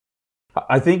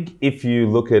I think if you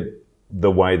look at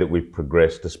the way that we've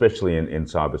progressed, especially in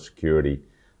cybersecurity,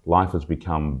 life has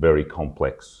become very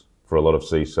complex for a lot of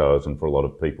CISOs and for a lot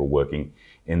of people working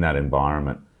in that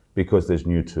environment because there's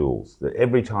new tools.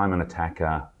 Every time an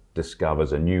attacker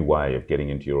discovers a new way of getting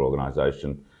into your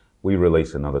organization, we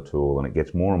release another tool and it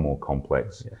gets more and more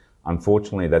complex. Yeah.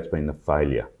 Unfortunately, that's been the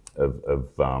failure of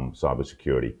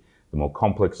cybersecurity. The more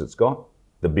complex it's got,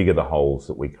 the bigger the holes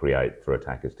that we create for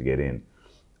attackers to get in.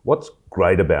 What's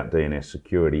great about DNS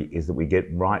security is that we get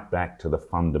right back to the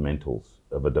fundamentals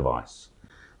of a device.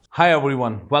 Hi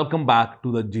everyone, welcome back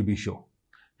to the GB Show.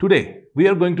 Today, we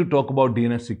are going to talk about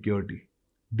DNS security.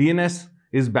 DNS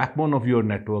is backbone of your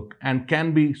network and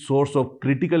can be source of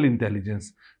critical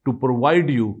intelligence to provide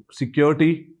you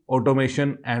security,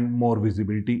 automation, and more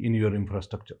visibility in your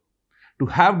infrastructure. To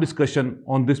have discussion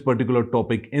on this particular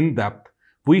topic in depth,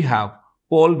 we have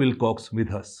Paul Wilcox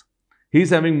with us. He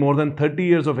is having more than 30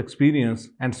 years of experience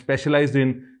and specialized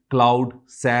in cloud,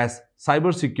 SaaS,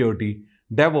 cybersecurity,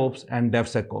 DevOps, and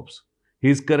DevSecOps. He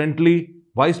is currently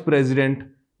Vice President,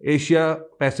 Asia,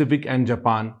 Pacific, and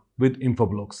Japan with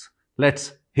Infoblox.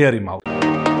 Let's hear him out.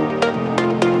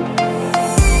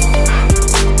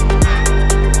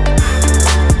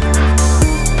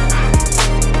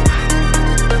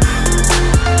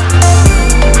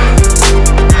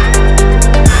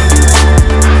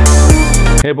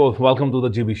 Hey both, welcome to the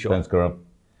GB Show. Thanks, Gaurav.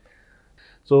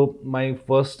 So my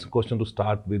first question to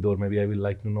start with, or maybe I would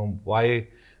like to know why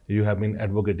you have been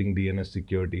advocating DNS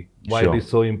security. Why it is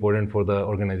so important for the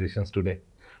organizations today?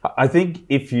 I think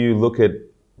if you look at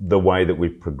the way that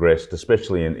we've progressed,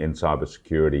 especially in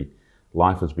cybersecurity,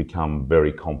 life has become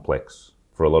very complex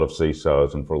for a lot of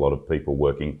CISOs and for a lot of people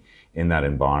working in that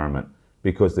environment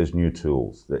because there's new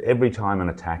tools. Every time an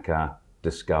attacker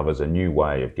discovers a new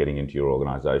way of getting into your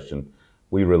organization,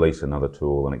 we release another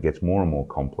tool and it gets more and more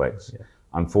complex. Yeah.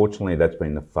 Unfortunately, that's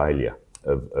been the failure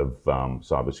of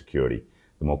cybersecurity.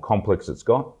 The more complex it's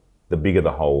got, the bigger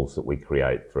the holes that we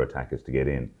create for attackers to get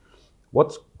in.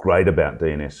 What's great about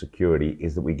DNS security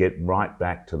is that we get right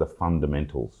back to the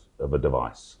fundamentals of a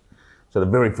device. So the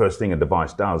very first thing a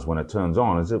device does when it turns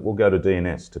on is it will go to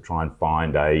DNS to try and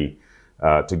find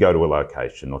to go to a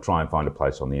location or try and find a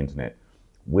place on the internet.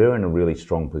 We're in a really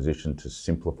strong position to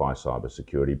simplify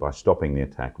cybersecurity by stopping the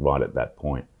attack right at that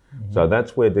point. Mm-hmm. So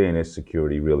that's where DNS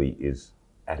security really is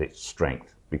at its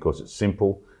strength because it's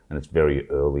simple and it's very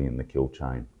early in the kill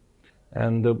chain.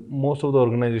 And most of the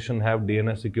organizations have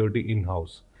DNS security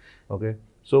in-house. Okay,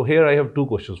 so here I have two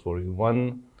questions for you.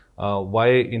 One, why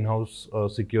in-house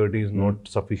security is not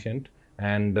sufficient,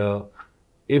 and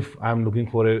if I'm looking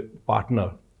for a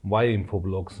partner, why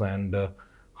Infoblox, and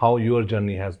how your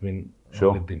journey has been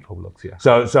with Infoblox. Yeah.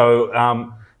 So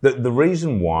the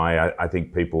reason why I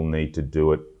think people need to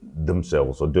do it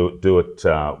themselves or do it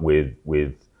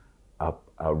with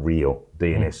a real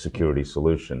DNS security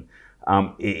solution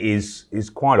is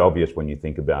quite obvious when you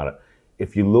think about it.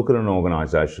 If you look at an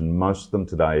organization, most of them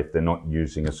today, if they're not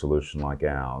using a solution like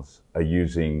ours, are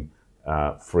using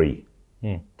free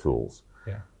tools.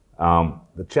 Yeah.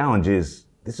 The challenge is,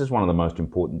 this is one of the most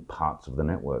important parts of the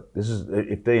network.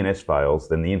 If DNS fails,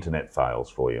 then the internet fails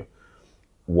for you.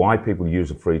 Why people use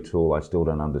a free tool, I still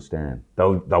don't understand.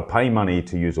 They'll pay money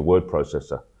to use a word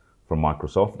processor from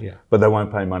Microsoft, but they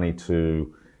won't pay money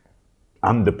to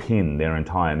underpin their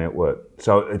entire network.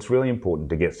 So it's really important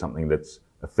to get something that's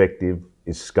effective,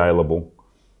 is scalable,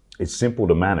 is simple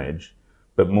to manage,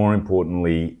 but more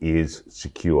importantly is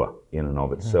secure in and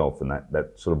of itself. And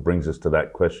that sort of brings us to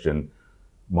that question,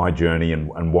 my journey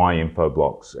and why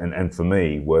Infoblox. And for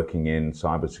me, working in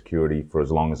cybersecurity for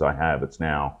as long as I have, it's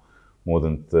now more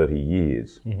than 30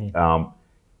 years.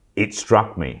 It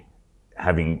struck me,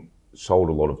 having sold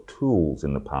a lot of tools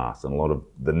in the past and a lot of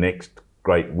the next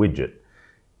great widget,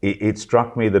 it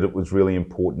struck me that it was really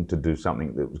important to do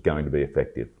something that was going to be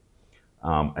effective.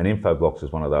 And Infoblox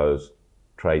is one of those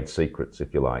trade secrets,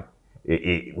 if you like.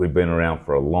 We've been around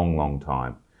for a long, long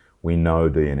time. We know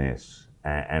DNS.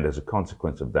 And as a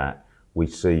consequence of that, we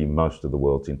see most of the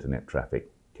world's internet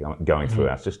traffic going through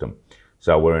our system.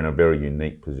 So we're in a very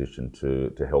unique position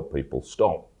to help people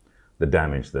stop the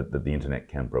damage that the internet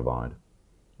can provide.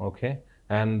 Okay.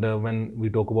 And when we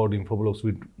talk about Infoblox,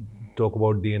 we talk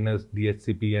about DNS,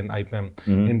 DHCP, and IPAM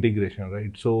integration,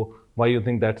 right? So why you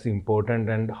think that's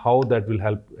important and how that will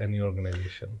help any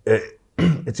organization?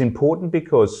 It's important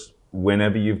because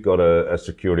whenever you've got a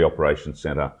security operations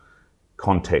center,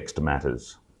 context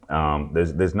matters.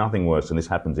 There's nothing worse, and this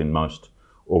happens in most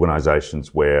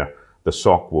organizations, where the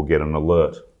SOC will get an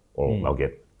alert, or they'll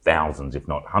get thousands, if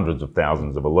not hundreds of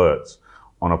thousands of alerts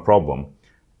on a problem,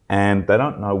 and they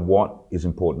don't know what is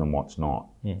important and what's not.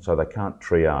 So they can't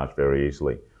triage very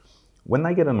easily. When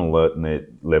they get an alert and they're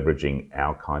leveraging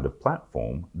our kind of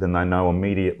platform, then they know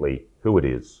immediately who it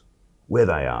is, where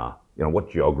they are, what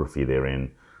geography they're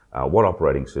in, what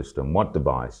operating system, what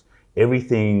device.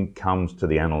 Everything comes to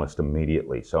the analyst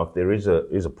immediately. So if there is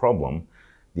a problem,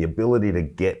 the ability to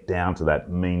get down to that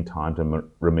mean time to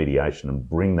remediation and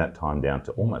bring that time down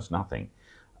to almost nothing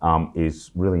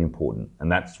is really important.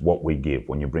 And that's what we give.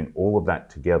 When you bring all of that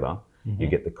together, you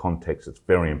get the context that's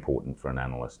very important for an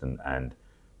analyst and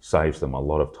saves them a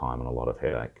lot of time and a lot of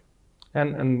headache.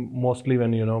 And mostly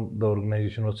when the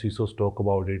organization or CISOs talk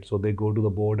about it, so they go to the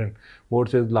board and board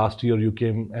says last year you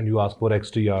came and you asked for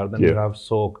XDR, then you have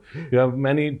SOC, you have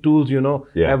many tools,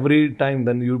 every time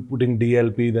then you're putting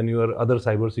DLP, then your other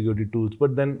cybersecurity tools,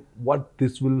 but then what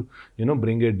this will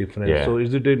bring a difference. So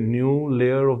is it a new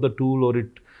layer of the tool, or it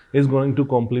is going to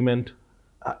complement?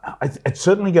 It's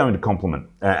certainly going to complement,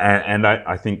 and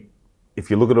I think if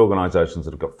you look at organizations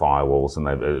that have got firewalls and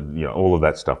they've all of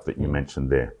that stuff that you mentioned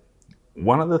there,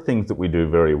 one of the things that we do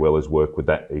very well is work with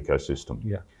that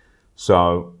ecosystem.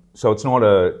 So it's not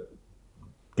a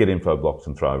get Infoblox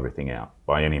and throw everything out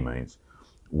by any means.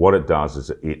 What it does is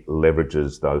it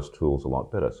leverages those tools a lot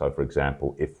better. So for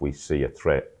example, if we see a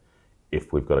threat,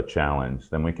 if we've got a challenge,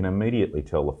 then we can immediately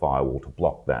tell the firewall to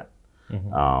block that.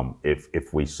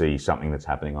 If we see something that's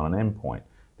happening on an endpoint,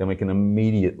 then we can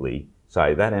immediately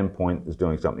say that endpoint is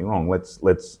doing something wrong.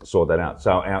 Let's sort that out.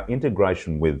 So our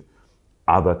integration with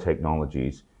other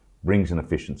technologies brings an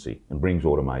efficiency and brings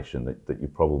automation that you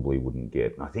probably wouldn't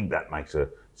get. And I think that makes a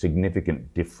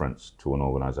significant difference to an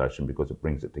organization because it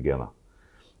brings it together.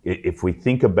 If we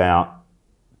think about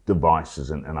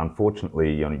devices, and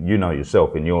unfortunately,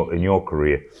 yourself in your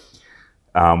career,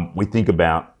 we think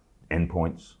about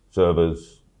endpoints,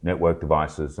 servers, network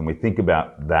devices, and we think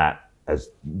about that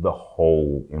as the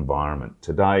whole environment.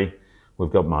 Today,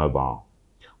 we've got mobile.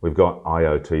 We've got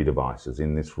IoT devices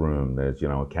in this room. There's,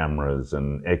 cameras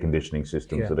and air conditioning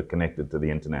systems that are connected to the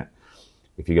internet.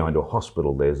 If you go into a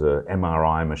hospital, there's a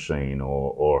MRI machine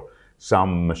or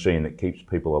some machine that keeps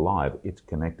people alive. It's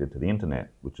connected to the internet,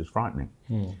 which is frightening.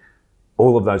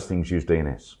 All of those things use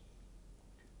DNS.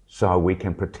 So we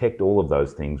can protect all of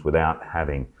those things without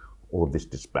having all of these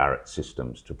disparate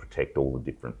systems to protect all the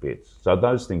different bits. So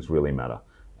those things really matter.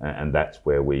 And that's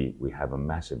where we have a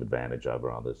massive advantage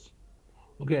over others.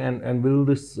 Okay, and will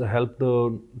this help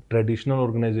the traditional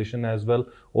organization as well,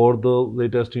 or the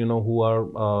latest, who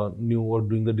are new or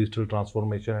doing the digital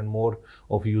transformation and more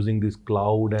of using this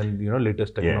cloud and,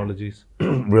 latest technologies?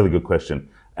 Really good question.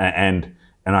 And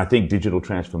I think digital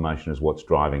transformation is what's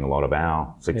driving a lot of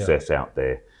our success out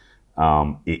there.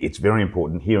 It's very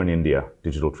important. Here in India,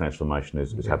 digital transformation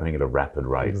is happening at a rapid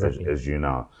rate, as you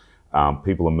know.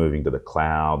 People are moving to the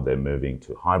cloud, they're moving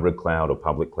to hybrid cloud or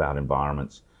public cloud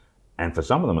environments. And for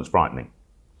some of them, it's frightening.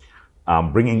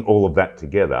 Bringing all of that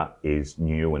together is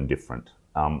new and different.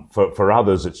 For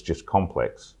others, it's just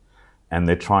complex. And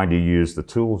they're trying to use the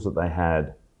tools that they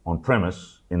had on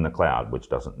premise in the cloud, which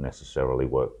doesn't necessarily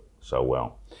work so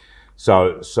well.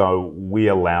 So we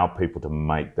allow people to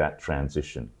make that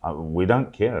transition. We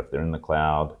don't care if they're in the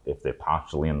cloud, if they're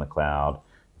partially in the cloud,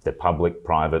 if they're public,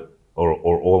 private, or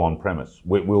all on premise.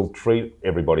 We'll treat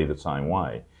everybody the same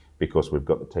way, because we've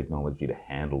got the technology to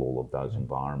handle all of those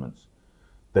environments.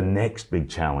 The next big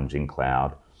challenge in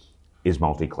cloud is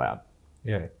multi-cloud.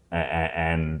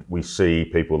 And we see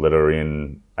people that are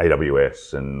in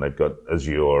AWS, and they've got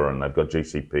Azure, and they've got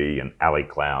GCP and Ali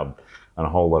Cloud, and a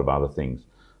whole lot of other things.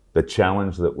 The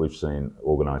challenge that we've seen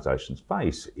organizations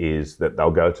face is that they'll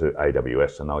go to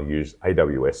AWS and they'll use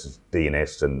AWS's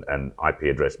DNS and IP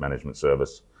address management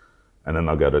service, and then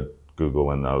they'll go to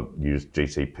Google and they'll use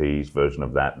GCP's version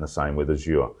of that, and the same with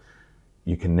Azure.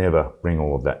 You can never bring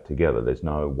all of that together. There's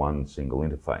no one single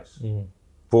interface.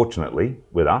 Fortunately,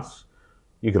 with us,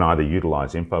 you can either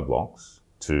utilize Infoblox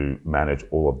to manage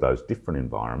all of those different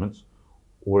environments,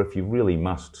 or if you really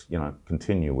must,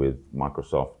 continue with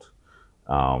Microsoft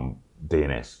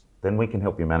DNS, then we can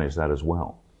help you manage that as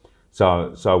well.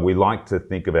 So we like to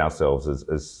think of ourselves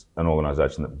as an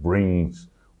organization that brings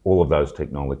all of those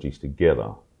technologies together,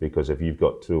 because if you've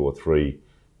got 2 or 3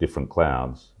 different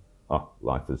clouds,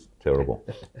 life is terrible.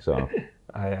 So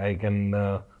I can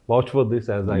vouch for this,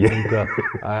 as I think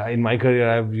in my career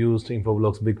I've used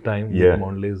Infoblox big time,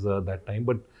 Mondelez that time.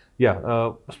 But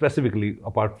specifically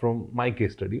apart from my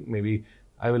case study, maybe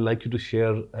I would like you to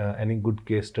share any good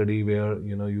case study where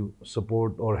you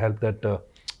support or help that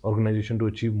organization to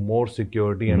achieve more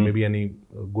security, and maybe any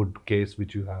good case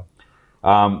which you have.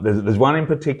 There's one in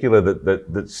particular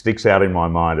that sticks out in my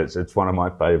mind. It's one of my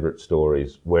favourite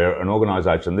stories where an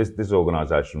organisation, this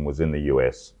organisation was in the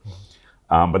US,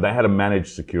 but they had a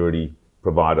managed security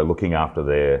provider looking after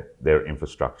their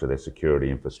infrastructure, their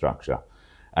security infrastructure.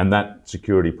 And that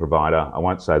security provider, I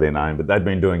won't say their name, but they'd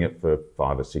been doing it for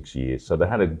 5 or 6 years. So they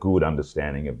had a good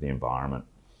understanding of the environment.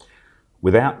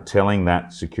 Without telling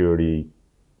that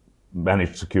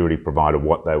managed security provider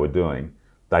what they were doing,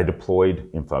 they deployed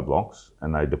Infoblox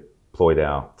and they deployed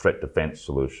our threat defense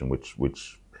solution,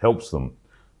 which helps them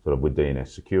sort of with DNS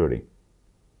security.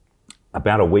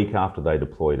 About a week after they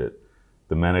deployed it,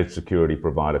 the managed security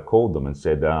provider called them and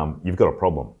said, you've got a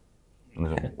problem. And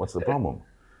they said, what's the problem?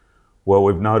 Well,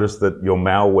 we've noticed that your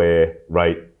malware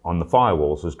rate on the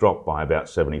firewalls has dropped by about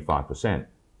 75%.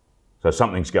 So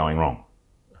something's going wrong.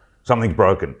 Something's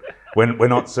broken. We're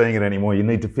not seeing it anymore. You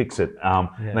need to fix it.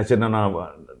 And they said,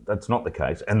 no, that's not the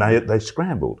case. And they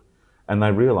scrambled. And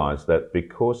they realized that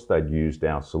because they'd used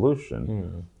our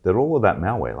solution, that all of that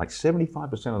malware, like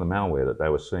 75% of the malware that they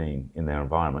were seeing in their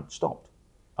environment stopped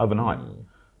overnight,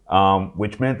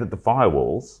 which meant that the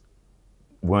firewalls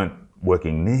weren't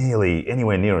working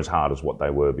anywhere near as hard as what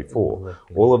they were before.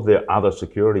 Exactly. All of their other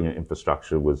security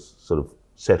infrastructure was sort of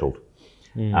settled,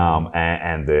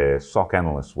 and their SOC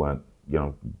analysts weren't,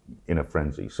 in a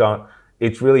frenzy. So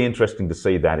it's really interesting to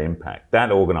see that impact.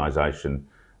 That organisation,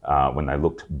 when they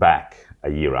looked back a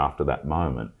year after that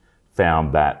moment,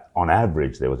 found that on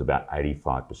average there was about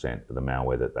 85% of the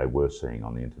malware that they were seeing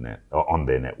on the internet or on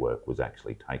their network was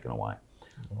actually taken away.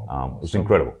 It's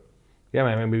incredible.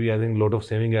 Yeah, maybe I think a lot of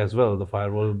saving as well, the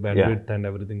firewall bandwidth and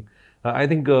everything. I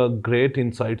think great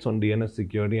insights on DNS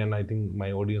security, and I think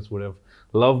my audience would have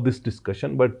loved this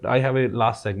discussion. But I have a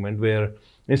last segment where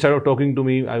instead of talking to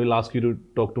me, I will ask you to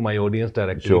talk to my audience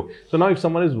directly. Sure. So now if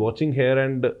someone is watching here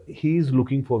and he's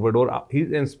looking forward or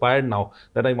he's inspired now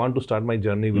that I want to start my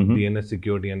journey with DNS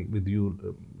security and with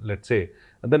you, let's say,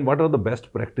 then what are the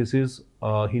best practices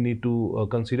he need to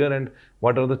consider, and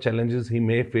what are the challenges he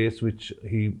may face which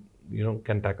he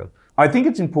can tackle? I think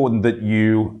it's important that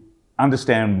you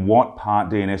understand what part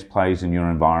DNS plays in your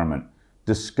environment.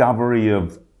 Discovery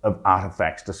of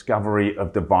artifacts, discovery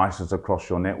of devices across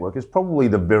your network is probably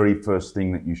the very first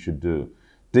thing that you should do.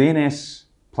 DNS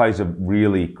plays a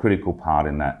really critical part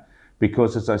in that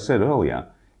because, as I said earlier,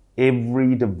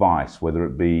 every device, whether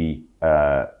it be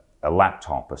a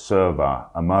laptop, a server,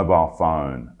 a mobile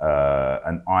phone,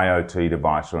 an IoT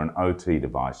device or an OT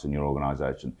device in your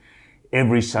organization,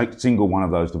 every single one of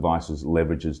those devices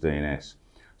leverages DNS.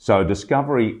 So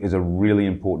discovery is a really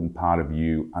important part of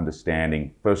you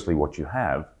understanding, firstly, what you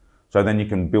have, so then you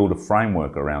can build a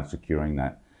framework around securing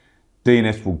that.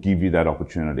 DNS will give you that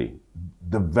opportunity.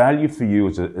 The value for you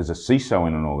as a CISO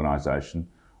in an organization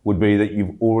would be that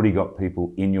you've already got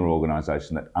people in your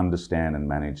organization that understand and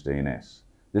manage DNS.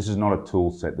 This is not a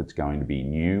tool set that's going to be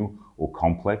new or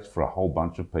complex for a whole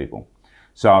bunch of people.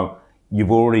 So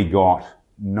you've already got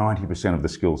 90% of the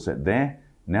skill set there.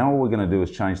 Now all we're going to do is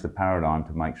change the paradigm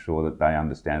to make sure that they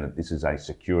understand that this is a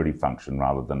security function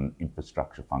rather than an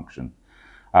infrastructure function.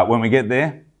 When we get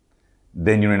there,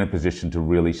 then you're in a position to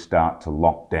really start to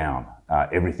lock down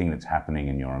everything that's happening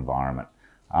in your environment.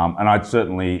 And I'd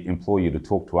certainly implore you to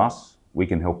talk to us. We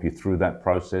can help you through that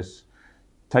process,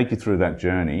 take you through that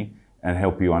journey, and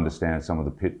help you understand some of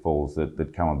the pitfalls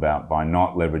that come about by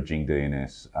not leveraging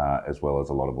DNS as well as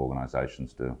a lot of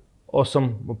organizations do.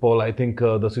 Awesome, Paul. I think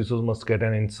the CISOs must get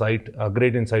an insight,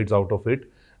 great insights out of it.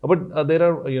 But there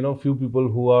are, few people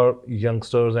who are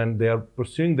youngsters and they are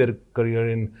pursuing their career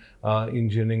in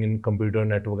engineering, in computer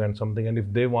network and something. And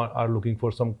if they are looking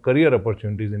for some career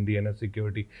opportunities in DNS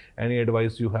security, any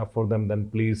advice you have for them, then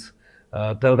please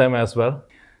tell them as well.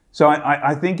 So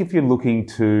I think if you're looking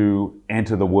to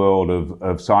enter the world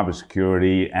of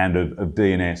cybersecurity and of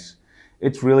DNS,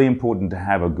 it's really important to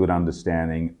have a good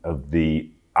understanding of the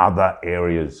other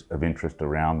areas of interest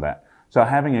around that. So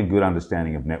having a good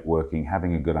understanding of networking,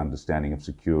 having a good understanding of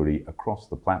security across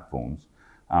the platforms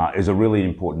is a really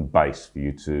important base for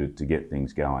you to get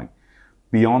things going.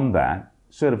 Beyond that,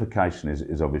 certification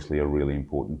is obviously a really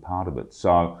important part of it.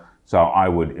 So I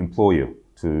would implore you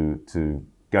to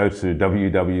go to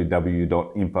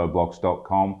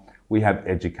www.infoblox.com. We have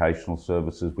educational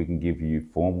services. We can give you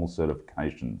formal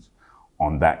certifications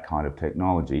on that kind of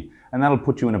technology, and that'll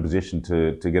put you in a position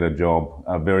to get a job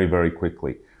very, very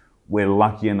quickly. We're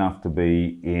lucky enough to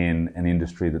be in an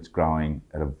industry that's growing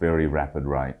at a very rapid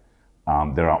rate.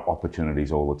 There are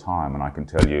opportunities all the time, and I can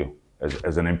tell you,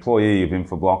 as an employee of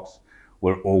Infoblox,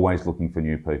 we're always looking for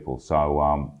new people.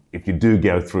 So if you do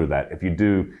go through that, if you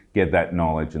do get that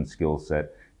knowledge and skill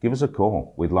set, give us a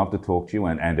call. We'd love to talk to you.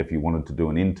 And if you wanted to do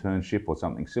an internship or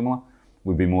something similar,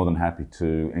 we'd be more than happy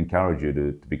to encourage you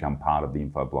to become part of the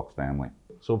Infoblox family.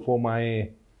 So for my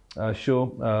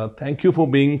show, thank you for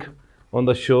being on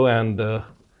the show, and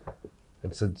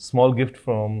it's a small gift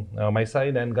from my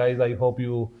side. And guys, I hope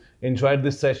you enjoyed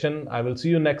this session. I will see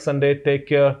you next Sunday. Take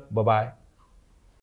care. Bye-bye.